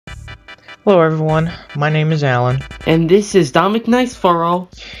Hello everyone, my name is Allan. And this is Dominic Niceforo.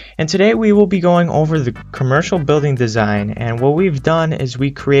 And today we will be going over the commercial building design, and what we've done is we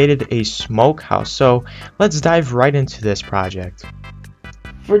created a smokehouse. So let's dive right into this project.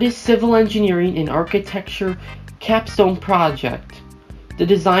 For this civil engineering and architecture capstone project, the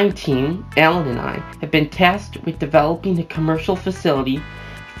design team, Allan and I, have been tasked with developing a commercial facility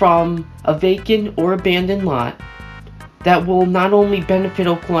from a vacant or abandoned lot that will not only benefit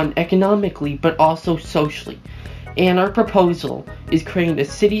Oakland economically but also socially. And our proposal is creating a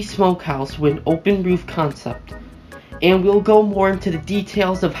city smokehouse with an open roof concept. And we'll go more into the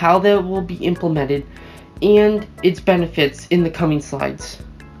details of how that will be implemented and its benefits in the coming slides.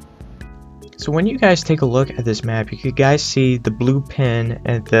 So when you guys take a look at this map, you can guys see the blue pin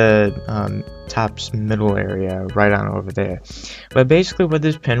at the top middle area right on over there. But basically what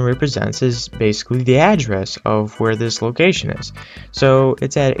this pin represents is basically the address of where this location is. So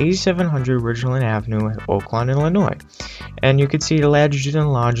it's at 8700 Ridgeland Avenue in Oakland, Illinois. And you can see the latitude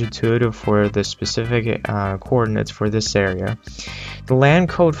and longitude for the specific coordinates for this area. The land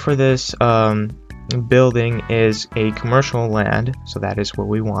code for this building is a commercial land, so that is what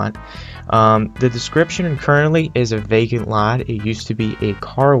we want. The description currently is a vacant lot. It used to be a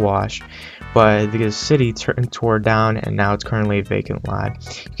car wash, but the city tore down and now it's currently a vacant lot.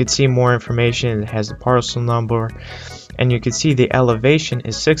 You can see more information. It has the parcel number, and you can see the elevation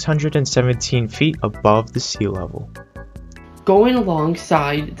is 617 feet above the sea level. Going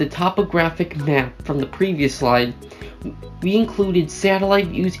alongside the topographic map from the previous slide, we included satellite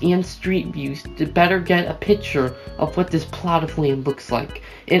views and street views to better get a picture of what this plot of land looks like,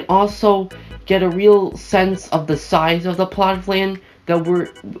 and also get a real sense of the size of the plot of land that we're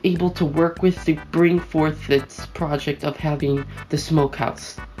able to work with to bring forth this project of having the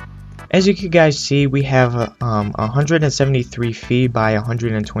smokehouse. As you can guys see, we have 173 feet by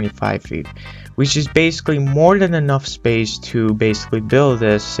 125 feet, which is basically more than enough space to basically build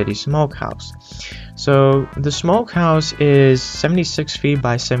this city smokehouse. So the smokehouse is 76 feet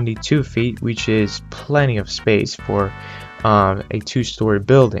by 72 feet, which is plenty of space for a two-story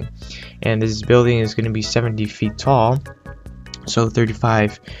building. And this building is going to be 70 feet tall, so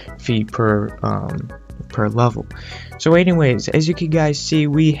 35 feet per level. So anyways, as you can guys see,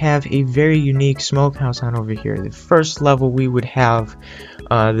 we have a very unique smokehouse on over here. The first level we would have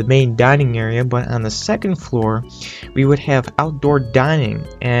the main dining area, but on the second floor we would have outdoor dining,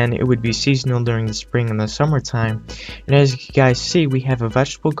 and it would be seasonal during the spring and the summertime. And as you guys see, we have a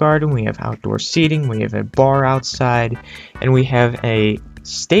vegetable garden, we have outdoor seating, we have a bar outside, and we have a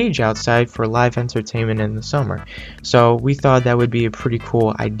stage outside for live entertainment in the summer. So we thought that would be a pretty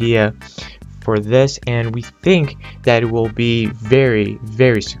cool idea for this, and we think that it will be very,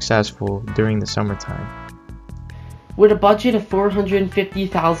 very successful during the summertime. With a budget of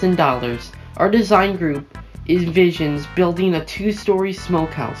 $450,000, our design group envisions building a two-story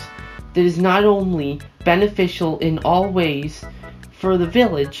smokehouse that is not only beneficial in all ways for the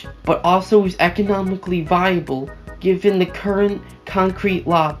village, but also is economically viable given the current concrete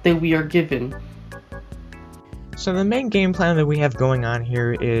lot that we are given. So the main game plan that we have going on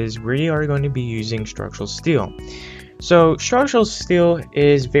here is we are going to be using structural steel. So structural steel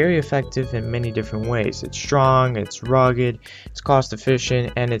is very effective in many different ways. It's strong, it's rugged, it's cost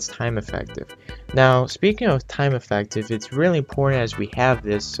efficient, and it's time effective. Now, speaking of time effective, it's really important as we have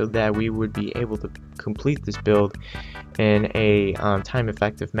this so that we would be able to complete this build in a time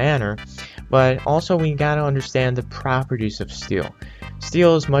effective manner, but also we gotta understand the properties of steel.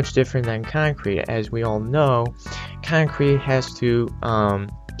 Steel is much different than concrete. As we all know, concrete has to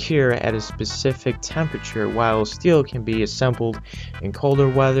cure at a specific temperature, while steel can be assembled in colder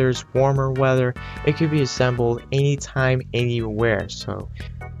weathers, warmer weather. It can be assembled anytime, anywhere. So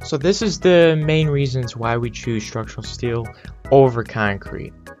this is the main reasons why we choose structural steel over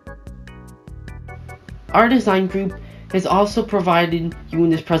concrete. Our design group has also provided you in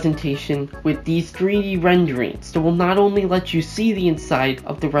this presentation with these 3D renderings that will not only let you see the inside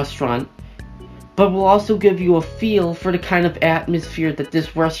of the restaurant, but will also give you a feel for the kind of atmosphere that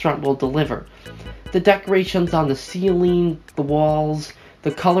this restaurant will deliver. The decorations on the ceiling, the walls,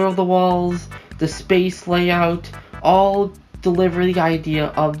 the color of the walls, the space layout, all deliver the idea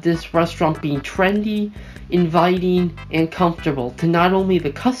of this restaurant being trendy, inviting, and comfortable to not only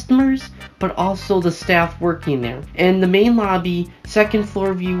the customers, but also the staff working there. And the main lobby, second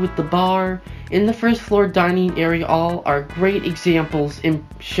floor view with the bar, and the first floor dining area all are great examples in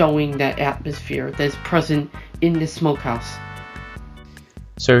showing that atmosphere that is present in the smokehouse.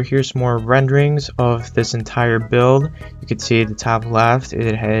 So here's more renderings of this entire build. You can see at the top left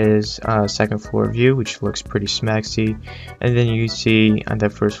it has a second floor view, which looks pretty smexy, and then you see on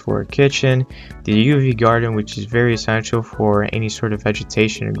the first floor kitchen the UV garden, which is very essential for any sort of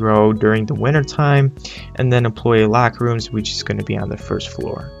vegetation to grow during the winter time, and then employee locker rooms, which is going to be on the first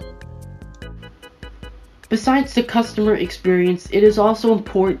floor. Besides the customer experience, it is also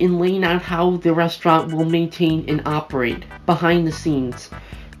important in laying out how the restaurant will maintain and operate behind the scenes.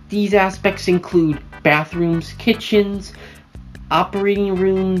 These aspects include bathrooms, kitchens, operating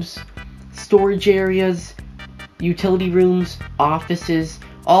rooms, storage areas, utility rooms, offices,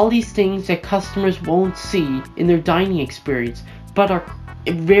 all these things that customers won't see in their dining experience, but are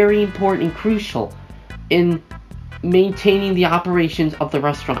very important and crucial in maintaining the operations of the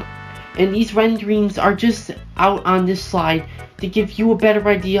restaurant. And these renderings are just out on this slide to give you a better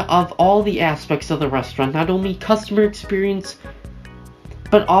idea of all the aspects of the restaurant, not only customer experience,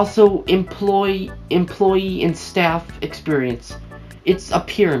 but also employee and staff experience. It's a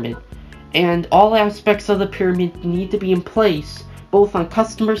pyramid, and all aspects of the pyramid need to be in place, both on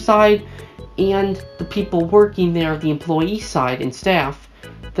customer side and the people working there, the employee side and staff,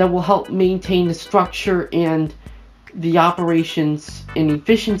 that will help maintain the structure and the operations and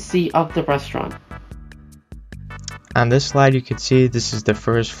efficiency of the restaurant. On this slide you can see this is the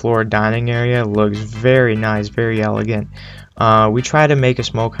first floor dining area. It looks very nice, very elegant. We try to make a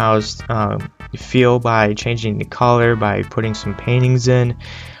smokehouse feel by changing the color, by putting some paintings in,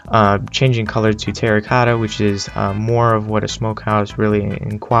 changing color to terracotta, which is more of what a smokehouse really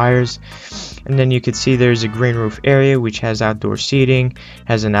inquires. And then you can see there's a green roof area which has outdoor seating,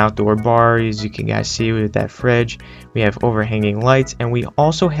 has an outdoor bar, as you can guys see with that fridge. We have overhanging lights, and we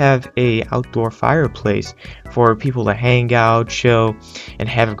also have a outdoor fireplace for people to hang out, chill, and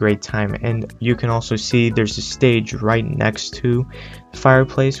have a great time. And you can also see there's a stage right next to the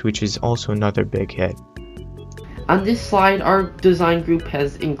fireplace, which is also another big hit. On this slide, our design group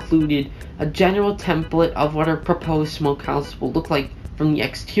has included a general template of what our proposed smokehouse will look like from the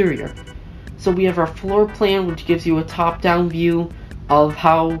exterior. So we have our floor plan, which gives you a top-down view of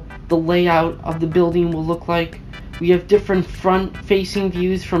how the layout of the building will look like. We have different front-facing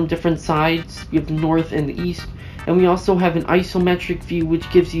views from different sides. We have the north and the east. And we also have an isometric view, which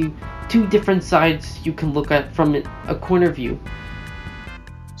gives you two different sides you can look at from a corner view.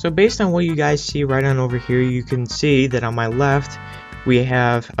 So based on what you guys see right on over here, you can see that on my left we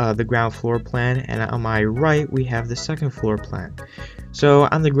have the ground floor plan, and on my right we have the second floor plan. So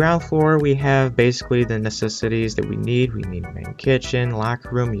on the ground floor we have basically the necessities that we need. We need a main kitchen, locker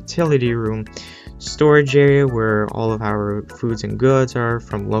room, utility room, storage area where all of our foods and goods are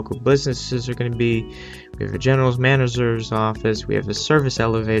from local businesses are going to be. We have a general manager's office. We have a service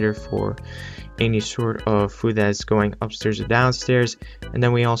elevator for any sort of food that's going upstairs or downstairs, and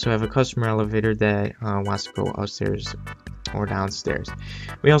then we also have a customer elevator that wants to go upstairs or downstairs.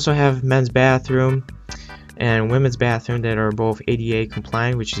 We also have men's bathroom and women's bathroom that are both ADA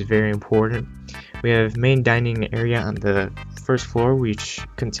compliant, which is very important. We have main dining area on the first floor, which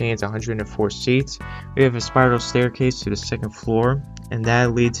contains 104 seats. We have a spiral staircase to the second floor, and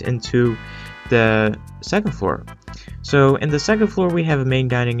that leads into the second floor. So in the second floor we have a main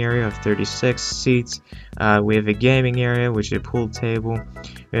dining area of 36 seats. We have a gaming area, which is a pool table.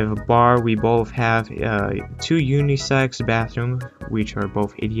 We have a bar. We both have two unisex bathrooms, which are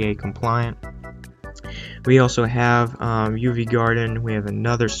both ADA compliant. We also have UV garden. We have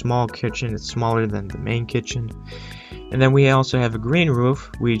another small kitchen. It's smaller than the main kitchen. And then we also have a green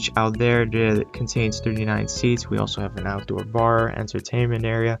roof, which out there contains 39 seats. We also have an outdoor bar, entertainment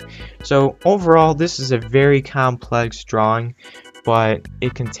area. So overall, this is a very complex drawing, but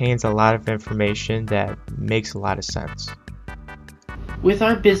it contains a lot of information that makes a lot of sense. With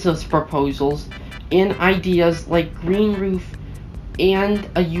our business proposals and ideas like green roof and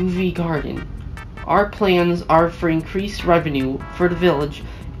a UV garden, our plans are for increased revenue for the village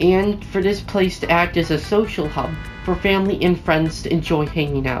and for this place to act as a social hub for family and friends to enjoy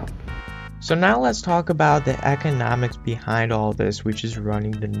hanging out. So now let's talk about the economics behind all this, which is running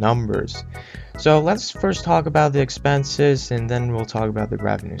the numbers. So let's first talk about the expenses, and then we'll talk about the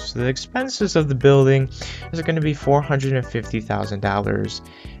revenues. So the expenses of the building is going to be $450,000.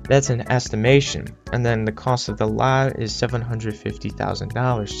 That's an estimation. And then the cost of the lot is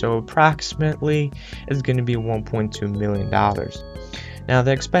 $750,000. So approximately it's going to be $1.2 million. Now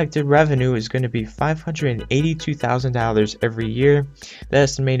the expected revenue is going to be $582,000 every year. The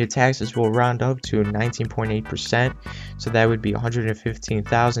estimated taxes will round up to 19.8%, so that would be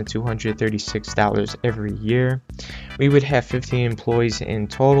 $115,236 every year. We would have 15 employees in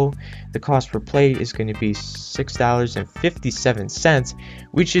total. The cost per plate is going to be $6.57,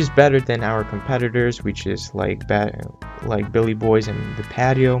 which is better than our competitors, which is like Billy Boys and the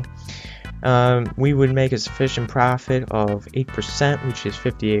Patio. We would make a sufficient profit of 8%, which is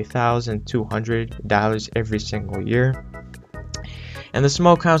 $58,200 every single year. And the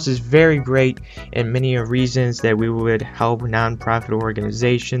Smokehouse is very great in many reasons that we would help nonprofit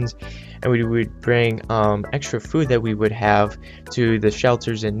organizations, and we would bring extra food that we would have to the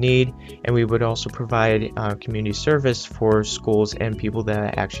shelters in need, and we would also provide community service for schools and people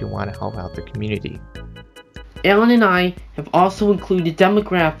that actually want to help out the community. Allan and I have also included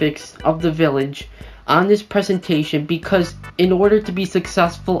demographics of the village on this presentation because in order to be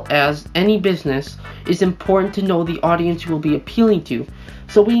successful as any business, it's important to know the audience you will be appealing to.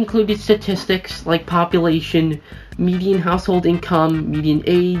 So we included statistics like population, median household income, median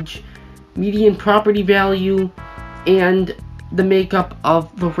age, median property value, and the makeup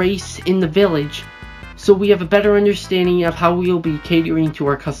of the race in the village, so we have a better understanding of how we will be catering to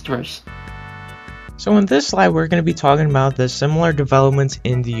our customers. So in this slide, we're going to be talking about the similar developments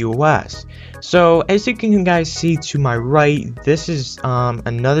in the US. So as you can guys see to my right, this is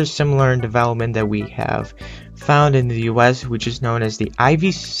another similar development that we have found in the US, which is known as the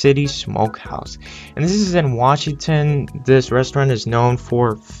Ivy City Smokehouse. And this is in Washington. This restaurant is known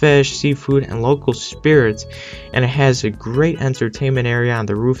for fish, seafood, and local spirits, and it has a great entertainment area on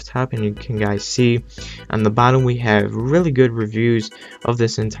the rooftop, and you can guys see on the bottom we have really good reviews of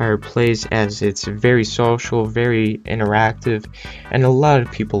this entire place, as it's very social, very interactive, and a lot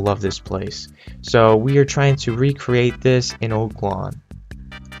of people love this place. So we are trying to recreate this in Oak Lawn.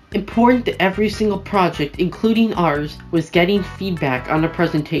 Important to every single project, including ours, was getting feedback on the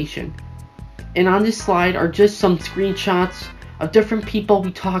presentation. And on this slide are just some screenshots of different people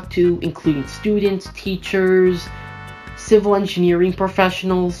we talked to, including students, teachers, civil engineering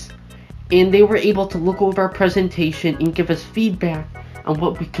professionals, and they were able to look over our presentation and give us feedback on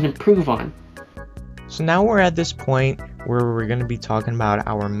what we can improve on. So now we're at this point where we're going to be talking about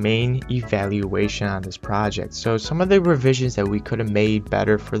our main evaluation on this project. So some of the revisions that we could have made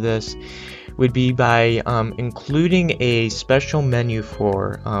better for this would be by including a special menu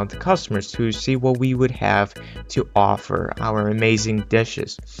for the customers to see what we would have to offer, our amazing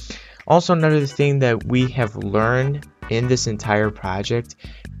dishes. Also, another thing that we have learned in this entire project,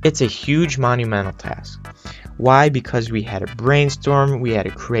 it's a huge monumental task. Why? Because we had to brainstorm, we had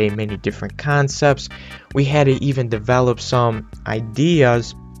to create many different concepts, we had to even develop some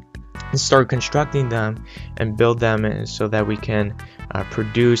ideas and start constructing them and build them so that we can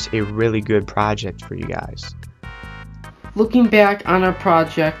produce a really good project for you guys. Looking back on our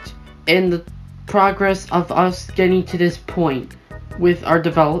project and the progress of us getting to this point with our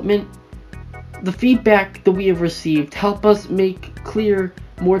development, the feedback that we have received help us make clear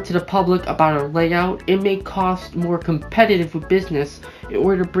more to the public about our layout and make cost more competitive with business in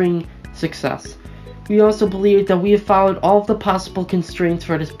order to bring success. We also believe that we have followed all of the possible constraints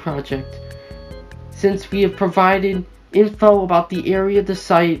for this project, since we have provided info about the area of the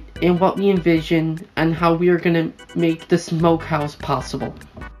site and what we envision and how we are going to make the Smokehouse possible.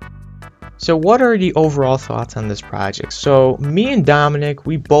 So what are the overall thoughts on this project? So me and Dominic,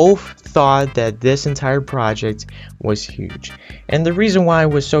 we both thought that this entire project was huge. And the reason why it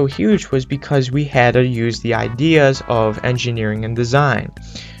was so huge was because we had to use the ideas of engineering and design.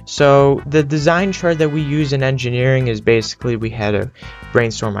 So the design chart that we use in engineering is basically we had to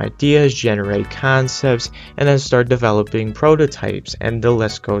brainstorm ideas, generate concepts, and then start developing prototypes, and the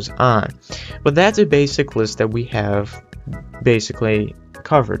list goes on. But that's a basic list that we have basically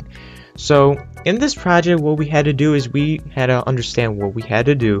covered. So in this project, what we had to do is we had to understand what we had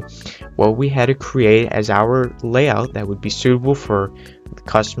to do, what we had to create as our layout that would be suitable for the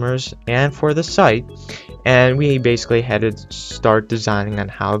customers and for the site, and we basically had to start designing on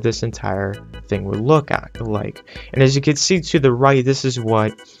how this entire thing would look like. And as you can see to the right, this is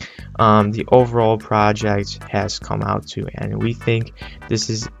what the overall project has come out to, and we think this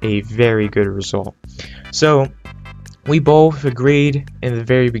is a very good result. So we both agreed in the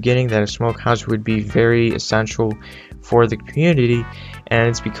very beginning that a smokehouse would be very essential for the community, and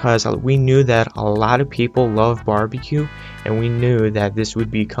it's because we knew that a lot of people love barbecue, and we knew that this would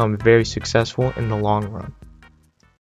become very successful in the long run.